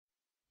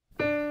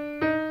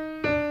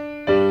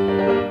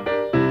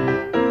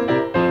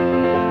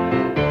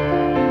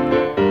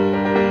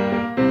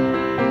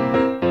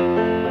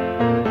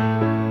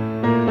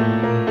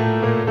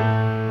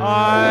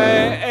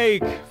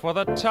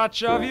for the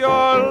touch of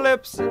your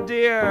lips,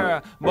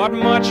 dear, but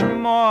much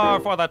more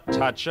for the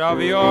touch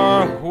of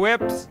your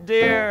whips,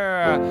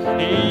 dear.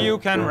 You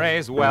can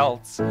raise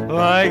welts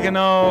like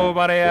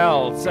nobody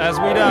else as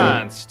we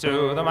dance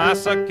to the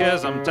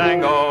masochism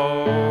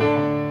tango.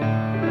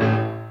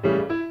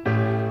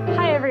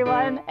 Hi,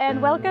 everyone, and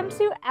welcome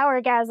to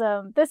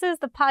Hourgasm. This is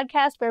the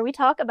podcast where we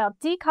talk about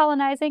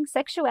decolonizing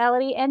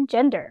sexuality and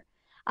gender.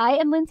 I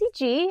am Lindsay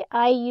G.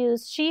 I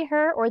use she,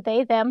 her, or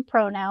they, them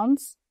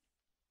pronouns.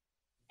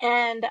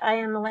 And I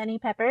am Lenny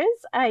Peppers.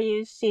 I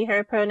use she,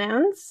 her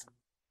pronouns.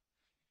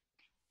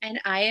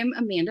 And I am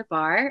Amanda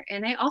Barr,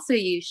 and I also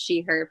use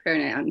she, her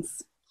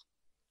pronouns.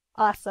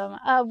 Awesome.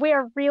 We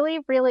are really,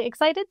 really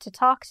excited to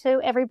talk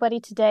to everybody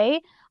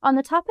today on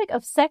the topic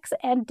of sex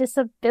and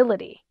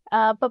disability.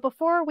 But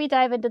before we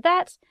dive into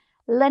that,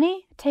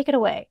 Lenny, take it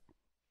away.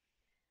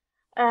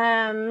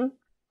 In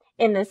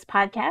this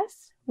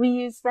podcast, we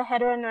use the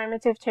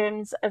heteronormative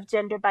terms of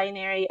gender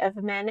binary of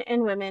men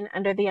and women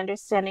under the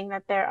understanding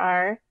that there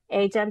are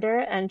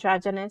agender,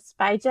 androgynous,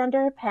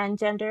 bigender,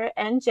 pangender,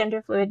 and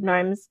gender fluid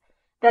norms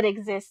that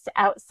exist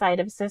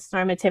outside of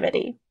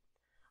cisnormativity.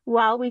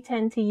 While we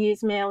tend to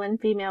use male and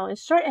female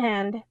as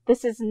shorthand,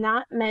 this is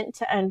not meant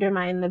to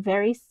undermine the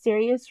very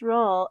serious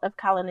role of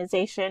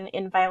colonization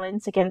in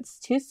violence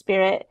against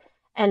two-spirit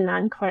and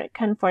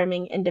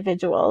non-conforming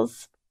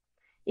individuals.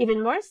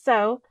 Even more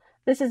so,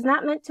 this is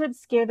not meant to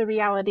obscure the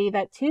reality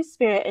that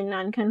two-spirit and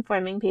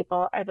non-conforming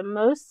people are the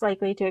most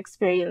likely to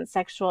experience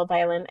sexual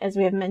violence, as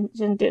we have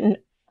mentioned in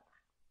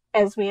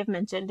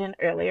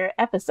earlier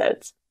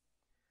episodes.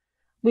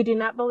 We do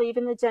not believe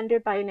in the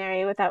gender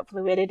binary without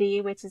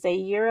fluidity, which is a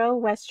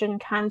Euro-Western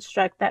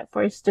construct that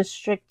forced a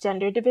strict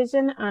gender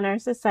division on our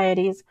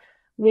societies,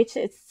 which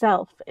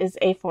itself is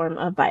a form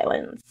of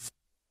violence.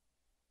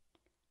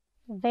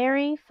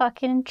 Very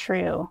fucking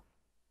true.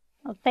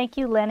 Well, thank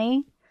you,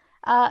 Lenny.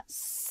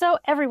 So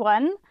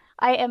everyone,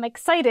 I am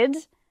excited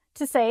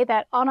to say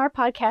that on our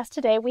podcast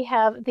today, we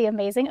have the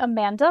amazing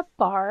Amanda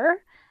Barr,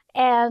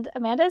 and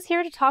Amanda is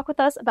here to talk with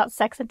us about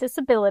sex and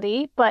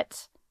disability,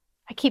 but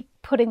I keep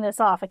putting this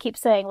off. I keep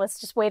saying,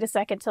 let's just wait a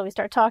second till we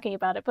start talking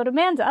about it. But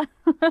Amanda,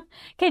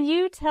 can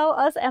you tell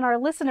us and our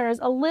listeners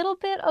a little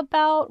bit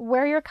about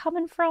where you're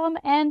coming from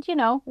and,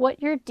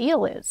 what your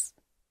deal is?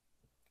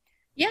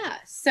 Yeah.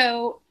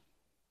 So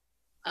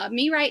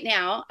me right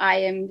now, I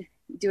am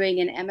doing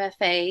an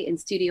MFA in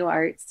studio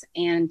arts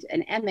and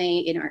an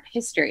MA in art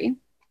history.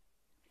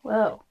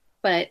 Whoa.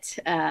 But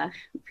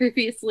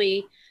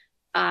previously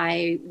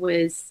I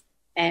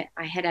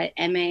had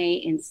an MA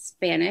in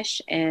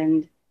Spanish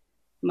and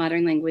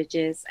modern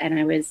languages, and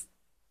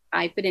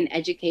I've been in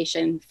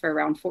education for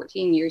around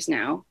 14 years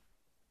now.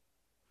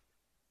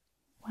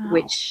 Wow.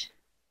 Which,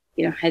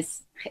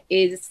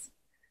 is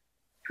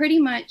pretty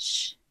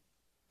much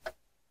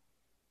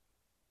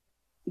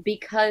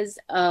because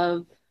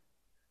of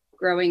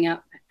growing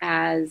up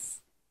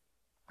as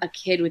a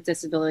kid with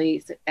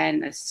disabilities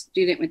and a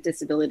student with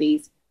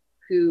disabilities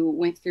who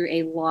went through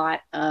a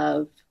lot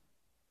of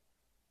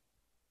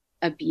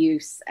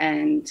abuse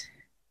and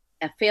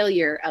a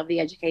failure of the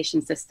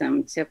education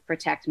system to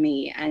protect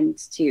me and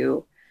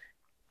to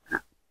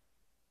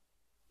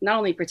not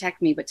only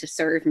protect me, but to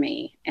serve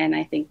me. And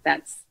I think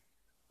that's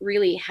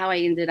really how I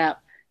ended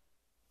up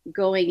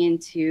going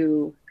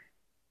into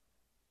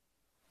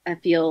a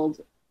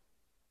field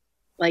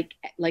like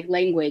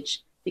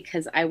language,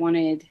 because I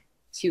wanted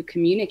to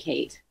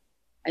communicate.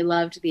 I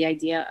loved the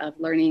idea of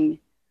learning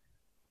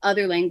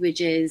other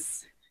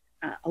languages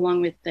along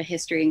with the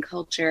history and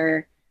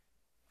culture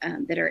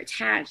that are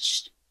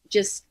attached,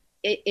 just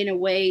in a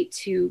way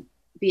to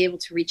be able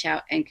to reach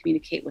out and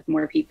communicate with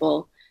more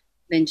people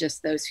than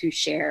just those who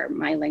share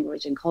my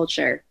language and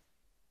culture.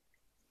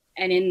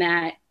 And in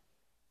that,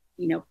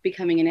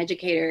 becoming an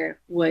educator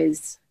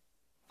was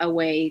a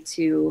way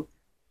to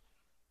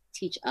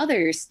teach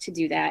others to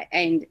do that.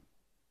 And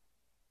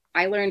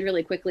I learned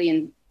really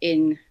quickly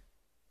in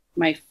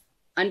my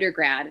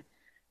undergrad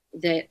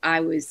that I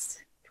was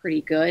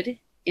pretty good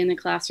in the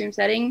classroom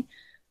setting,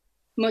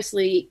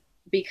 mostly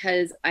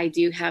because I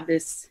do have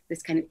this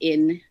kind of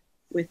in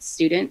with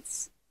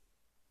students,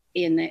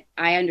 in that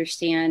I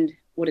understand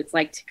what it's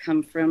like to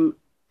come from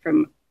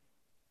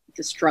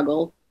the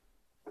struggle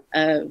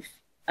of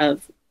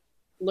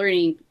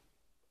learning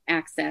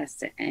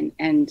access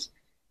and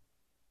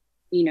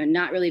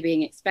not really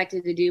being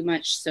expected to do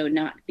much, so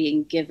not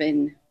being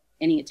given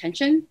any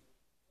attention.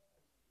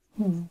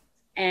 Hmm.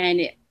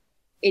 And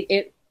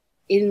it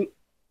in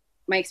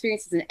my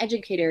experience as an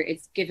educator,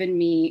 it's given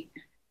me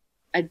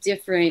a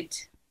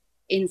different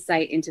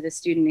insight into the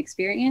student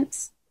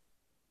experience.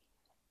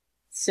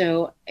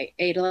 So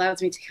it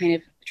allows me to kind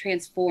of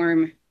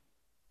transform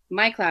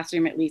my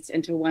classroom, at least,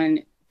 into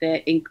one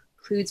that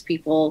includes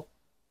people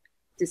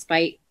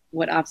despite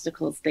what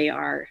obstacles they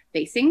are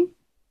facing.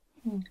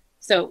 Hmm.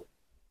 So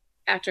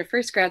after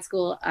first grad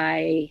school,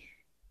 I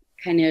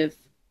kind of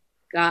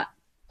got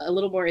a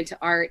little more into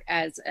art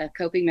as a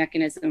coping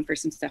mechanism for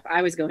some stuff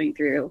I was going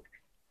through.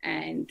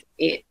 And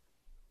it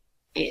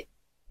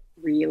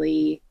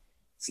really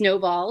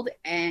snowballed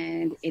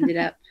and ended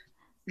up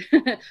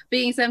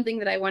being something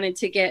that I wanted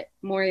to get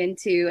more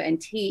into and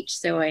teach.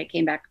 So I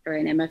came back for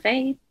an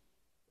MFA,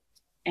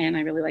 and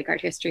I really like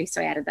art history.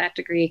 So I added that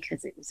degree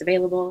because it was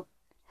available.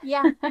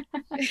 Yeah.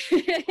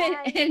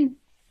 And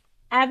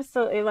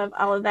Absolutely love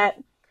all of that.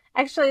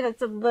 Actually,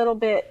 that's a little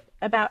bit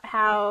about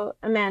how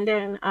Amanda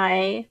and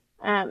I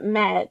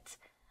met.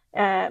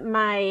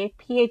 My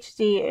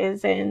PhD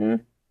is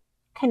in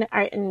kind of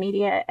art and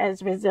media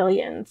as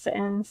resilience.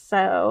 And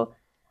so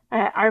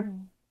our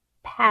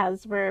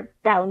paths were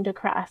bound to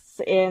cross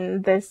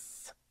in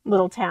this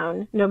little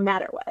town, no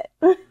matter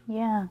what.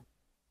 Yeah.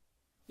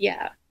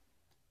 yeah.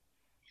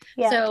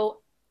 Yeah. So,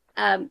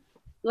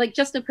 like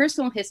just a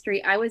personal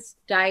history, I was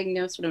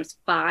diagnosed when I was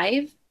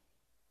 5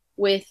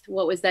 with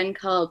what was then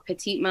called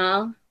petit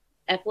mal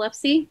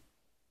epilepsy,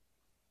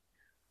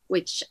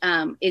 which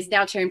is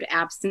now termed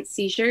absence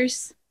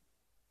seizures.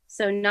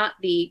 So not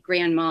the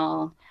grand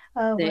mal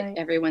that right.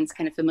 everyone's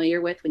kind of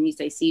familiar with when you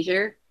say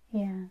seizure.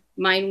 Yeah.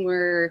 Mine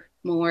were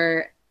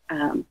more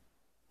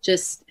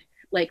just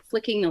like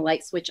flicking the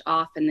light switch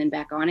off and then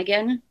back on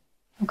again.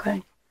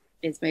 Okay.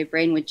 Is my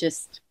brain would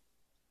just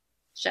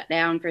shut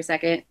down for a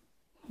second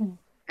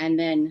and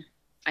then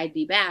I'd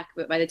be back.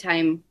 But by the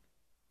time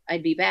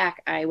I'd be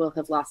back, I will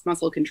have lost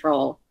muscle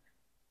control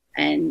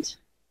and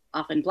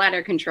often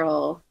bladder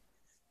control.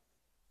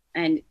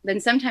 And then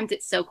sometimes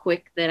it's so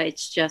quick that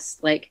it's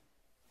just like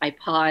I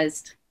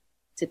paused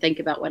to think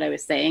about what I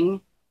was saying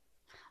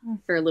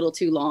for a little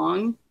too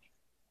long.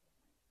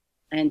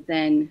 And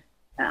then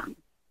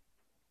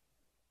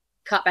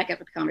caught back up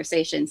with the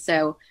conversation.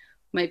 So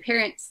my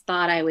parents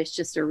thought I was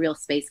just a real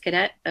space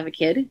cadet of a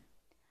kid.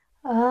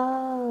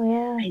 Oh,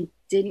 yeah. I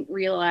didn't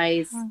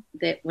realize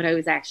that what I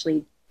was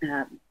actually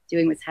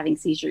doing was having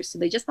seizures. So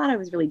they just thought I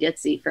was really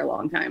ditzy for a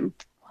long time.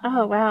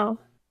 Oh, wow.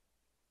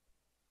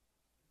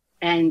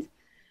 And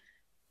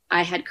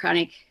I had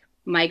chronic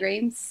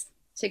migraines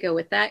to go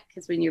with that,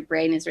 because when your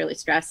brain is really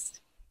stressed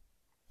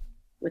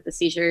with the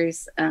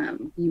seizures,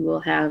 you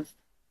will have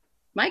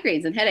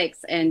migraines and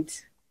headaches. And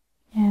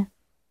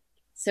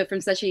so from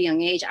such a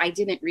young age, I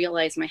didn't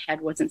realize my head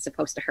wasn't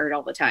supposed to hurt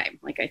all the time.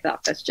 Like I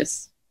thought that's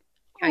just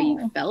how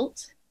you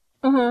felt.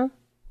 Mm-hmm.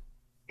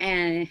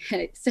 And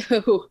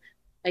so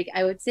like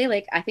I would say,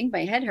 like, I think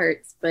my head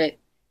hurts, but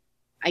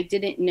I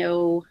didn't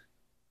know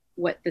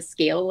what the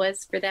scale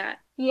was for that.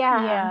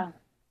 Yeah.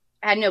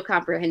 I had no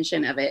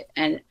comprehension of it.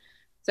 And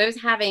so I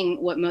was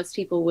having what most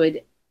people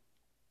would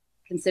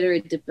consider a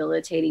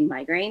debilitating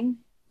migraine,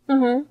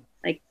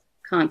 like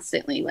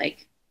constantly,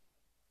 like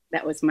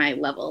that was my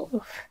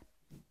level,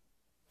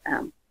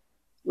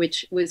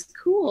 which was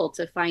cool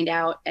to find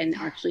out and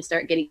actually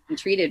start getting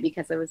treated,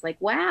 because I was like,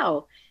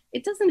 wow,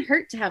 it doesn't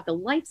hurt to have the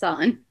lights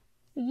on.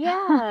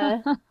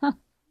 Yeah.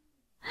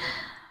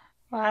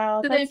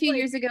 Wow. So then a few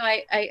years ago,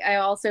 I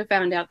also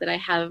found out that I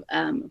have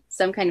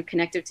some kind of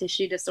connective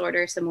tissue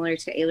disorder similar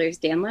to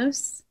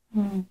Ehlers-Danlos.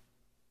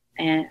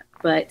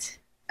 But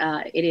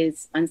it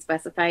is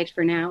unspecified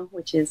for now,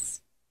 which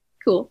is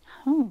cool.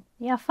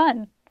 Yeah,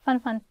 fun.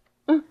 I'm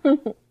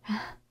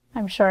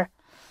sure.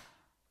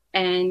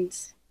 And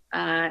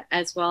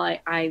as well,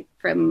 I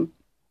from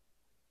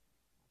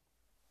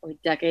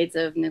decades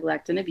of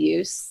neglect and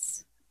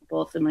abuse,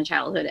 both in my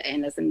childhood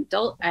and as an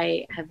adult,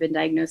 I have been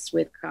diagnosed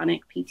with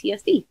chronic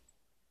PTSD.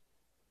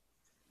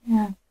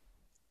 Yeah.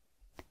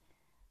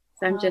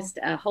 So I'm just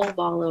a whole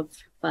ball of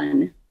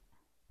fun.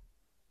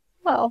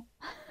 Well,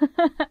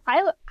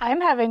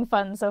 I'm having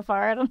fun so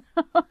far. I don't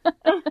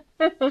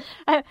know.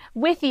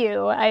 With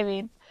you, I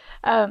mean.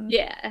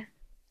 Yeah.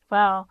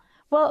 Wow.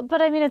 Well,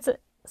 but I mean, it's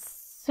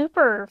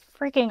super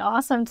freaking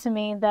awesome to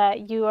me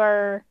that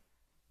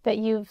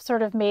you've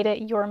sort of made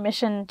it your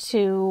mission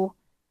to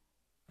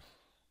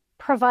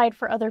provide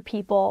for other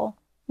people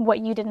what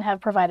you didn't have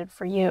provided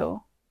for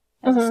you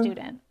as a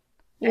student.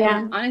 Yeah.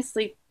 And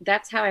honestly,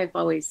 that's how I've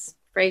always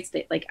phrased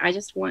it. Like, I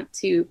just want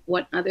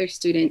other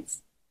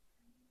students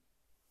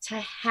to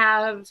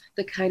have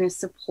the kind of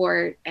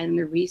support and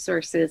the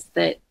resources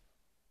that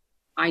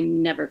I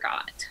never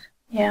got.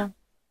 Yeah.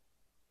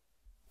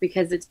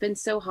 Because it's been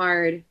so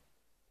hard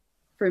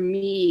for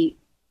me.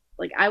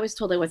 Like, I was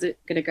told I wasn't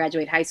going to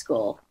graduate high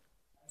school.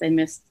 I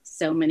missed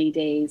so many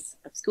days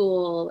of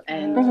school,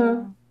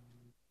 and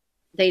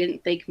they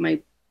didn't think my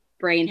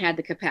brain had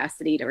the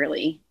capacity to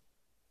really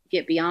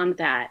get beyond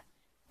that.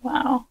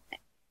 Wow.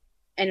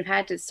 And I've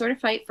had to sort of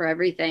fight for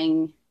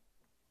everything,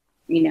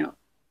 to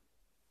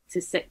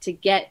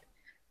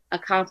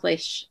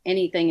accomplish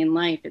anything in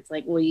life. It's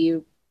like, well,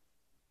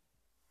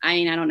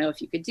 I don't know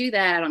if you could do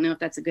that. I don't know if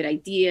that's a good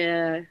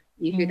idea.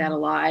 You hear that a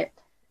lot.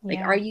 Like,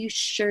 are you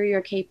sure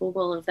you're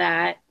capable of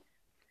that?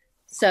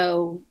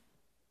 So,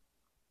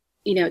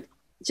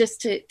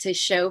 just to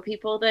show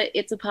people that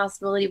it's a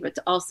possibility, but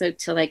to also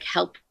to like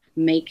help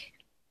make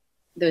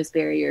those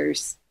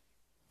barriers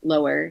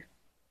lower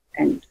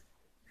and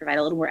provide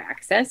a little more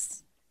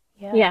access.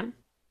 Yeah.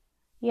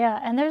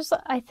 And there's,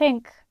 I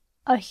think,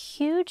 a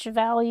huge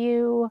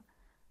value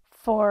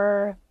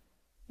for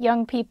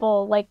young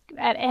people, like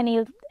at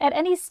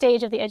any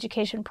stage of the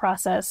education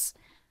process,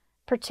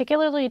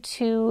 particularly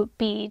to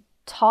be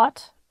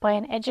taught by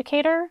an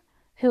educator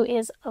who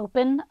is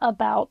open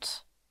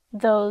about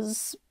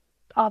those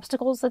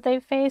obstacles that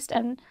they've faced.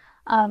 And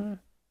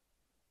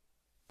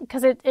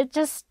because it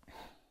just,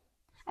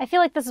 I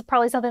feel like this is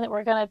probably something that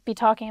we're going to be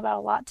talking about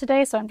a lot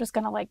today, so I'm just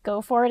going to like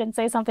go for it and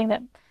say something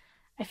that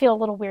I feel a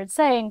little weird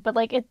saying, but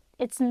like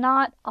it's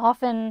not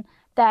often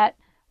that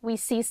we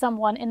see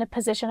someone in a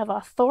position of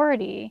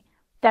authority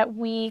that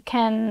we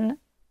can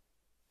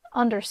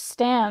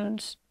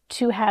understand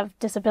to have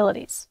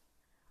disabilities.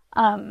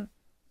 And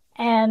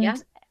yeah.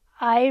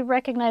 I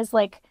recognize,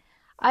 like,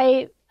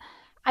 I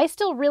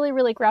still really,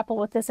 really grapple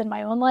with this in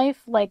my own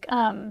life. Like,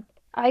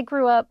 I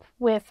grew up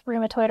with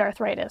rheumatoid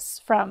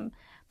arthritis from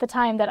the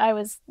time that I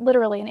was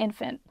literally an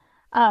infant.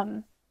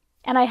 And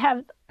I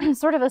have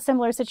sort of a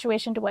similar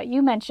situation to what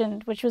you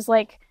mentioned, which was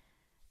like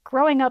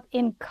growing up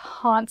in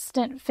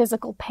constant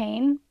physical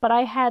pain, but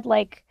I had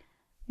like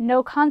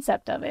no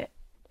concept of it.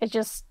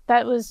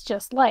 That was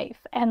just life.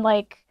 And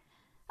like,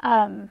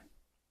 I've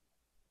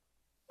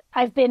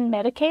been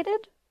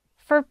medicated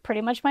for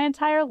pretty much my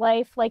entire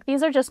life. Like,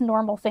 these are just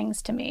normal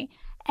things to me.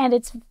 And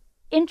it's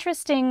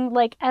interesting,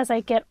 like, as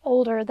I get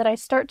older, that I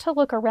start to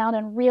look around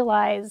and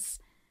realize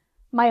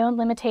my own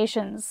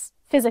limitations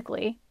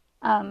physically.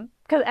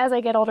 Because as I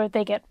get older,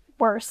 they get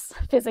worse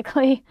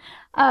physically.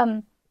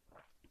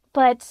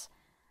 But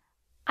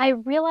I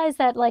realize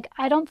that, like,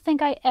 I don't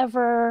think I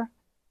ever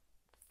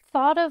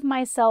thought of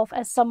myself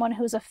as someone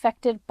who's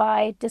affected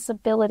by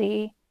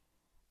disability,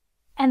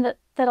 and that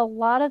a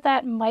lot of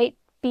that might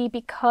be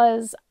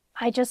because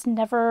I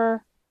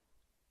never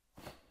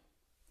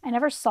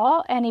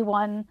saw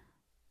anyone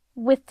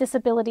with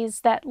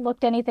disabilities that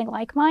looked anything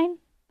like mine.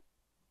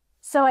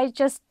 So I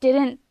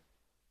didn't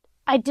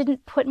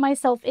put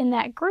myself in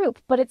that group.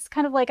 But it's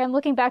kind of like I'm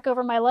looking back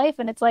over my life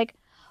and it's like,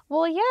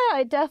 well, yeah,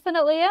 I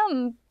definitely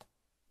am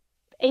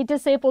a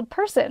disabled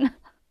person.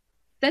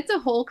 That's a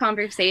whole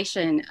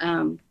conversation.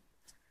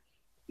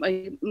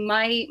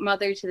 My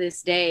mother to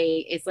this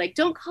day is like,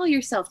 don't call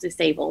yourself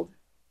disabled.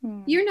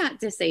 You're not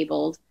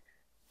disabled.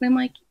 And I'm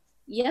like,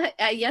 yeah,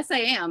 yes, I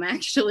am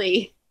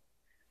actually.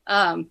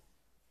 And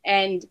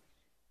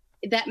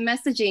that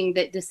messaging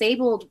that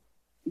disabled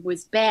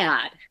was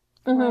bad,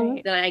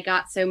 that I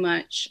got so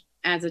much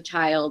as a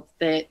child,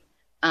 that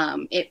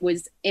it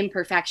was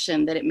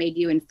imperfection, that it made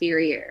you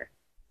inferior,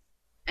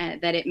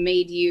 that it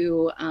made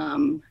you,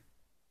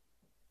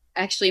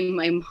 actually,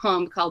 my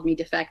mom called me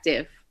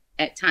defective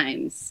at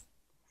times.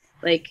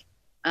 Like,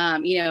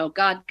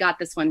 God got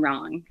this one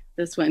wrong.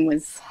 This one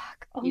was,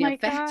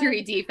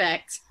 factory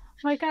defect.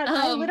 Oh my God.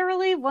 I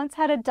literally once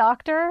had a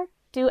doctor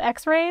do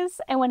x-rays,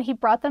 and when he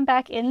brought them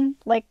back in,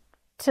 like,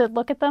 to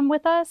look at them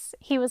with us,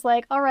 he was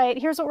like, all right,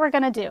 here's what we're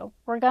going to do.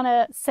 We're going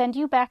to send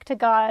you back to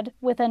God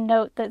with a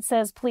note that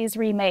says, please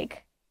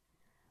remake.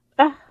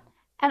 And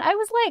I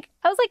was like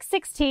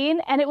 16,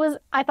 and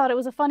I thought it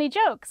was a funny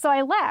joke. So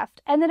I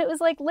laughed. And then it was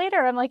like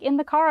later, I'm like in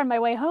the car on my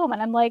way home,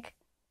 and I'm like,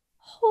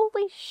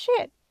 holy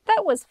shit,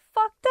 that was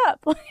fucked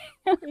up.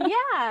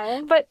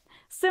 Yeah. But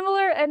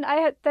similar, and I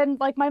had then,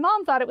 like, my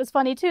mom thought it was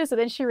funny too. So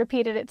then she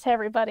repeated it to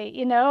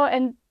everybody,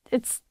 and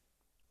it's.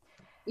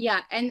 Yeah.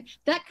 And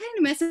that kind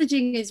of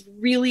messaging is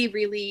really,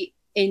 really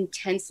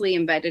intensely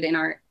embedded in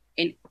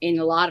in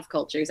a lot of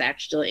cultures,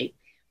 actually.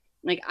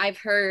 Like, I've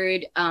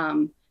heard,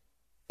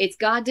 it's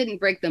God didn't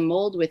break the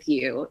mold with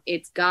you.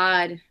 It's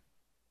God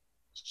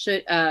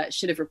should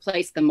have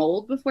replaced the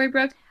mold before he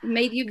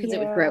made you, because it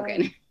was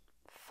broken.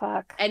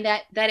 Fuck. And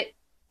that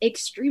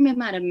extreme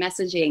amount of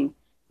messaging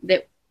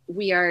that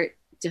we are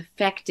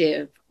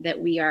defective, that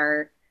we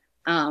are,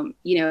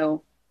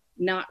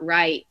 not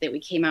right, that we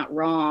came out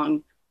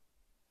wrong.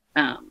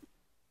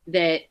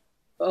 That,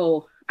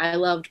 I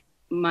loved,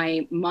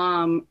 my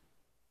mom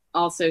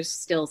also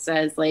still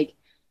says, like,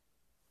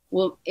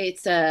 well,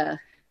 I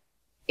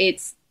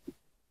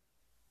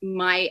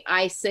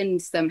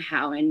sinned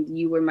somehow and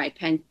you were my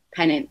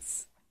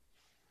penance.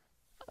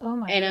 Oh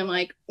my and God. I'm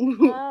like,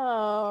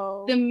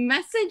 oh. The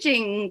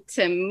messaging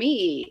to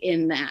me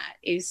in that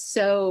is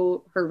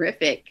so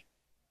horrific.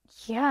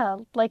 Yeah,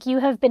 like you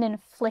have been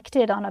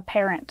inflicted on a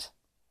parent.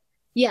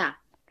 Yeah.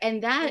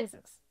 And that,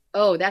 Jesus.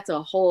 That's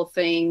a whole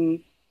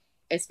thing,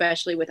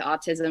 especially with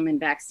autism and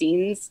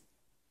vaccines,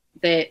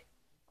 that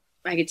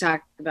I could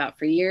talk about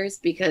for years,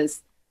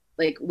 because,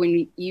 like,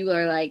 when you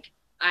are like,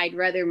 I'd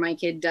rather my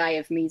kid die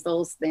of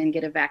measles than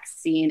get a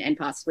vaccine and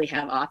possibly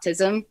have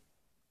autism,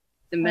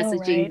 the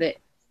messaging that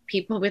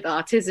people with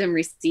autism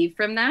receive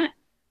from that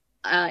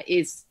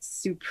is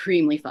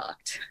supremely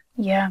fucked.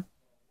 Yeah.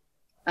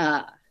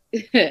 And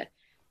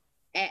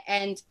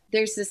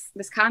there's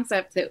this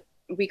concept that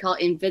we call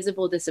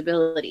invisible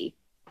disability,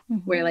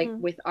 where, like,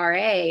 with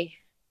RA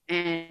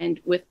and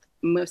with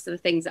most of the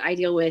things I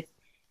deal with,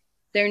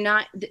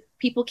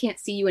 people can't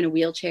see you in a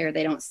wheelchair.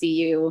 They don't see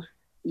you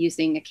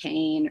using a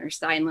cane or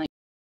sign language.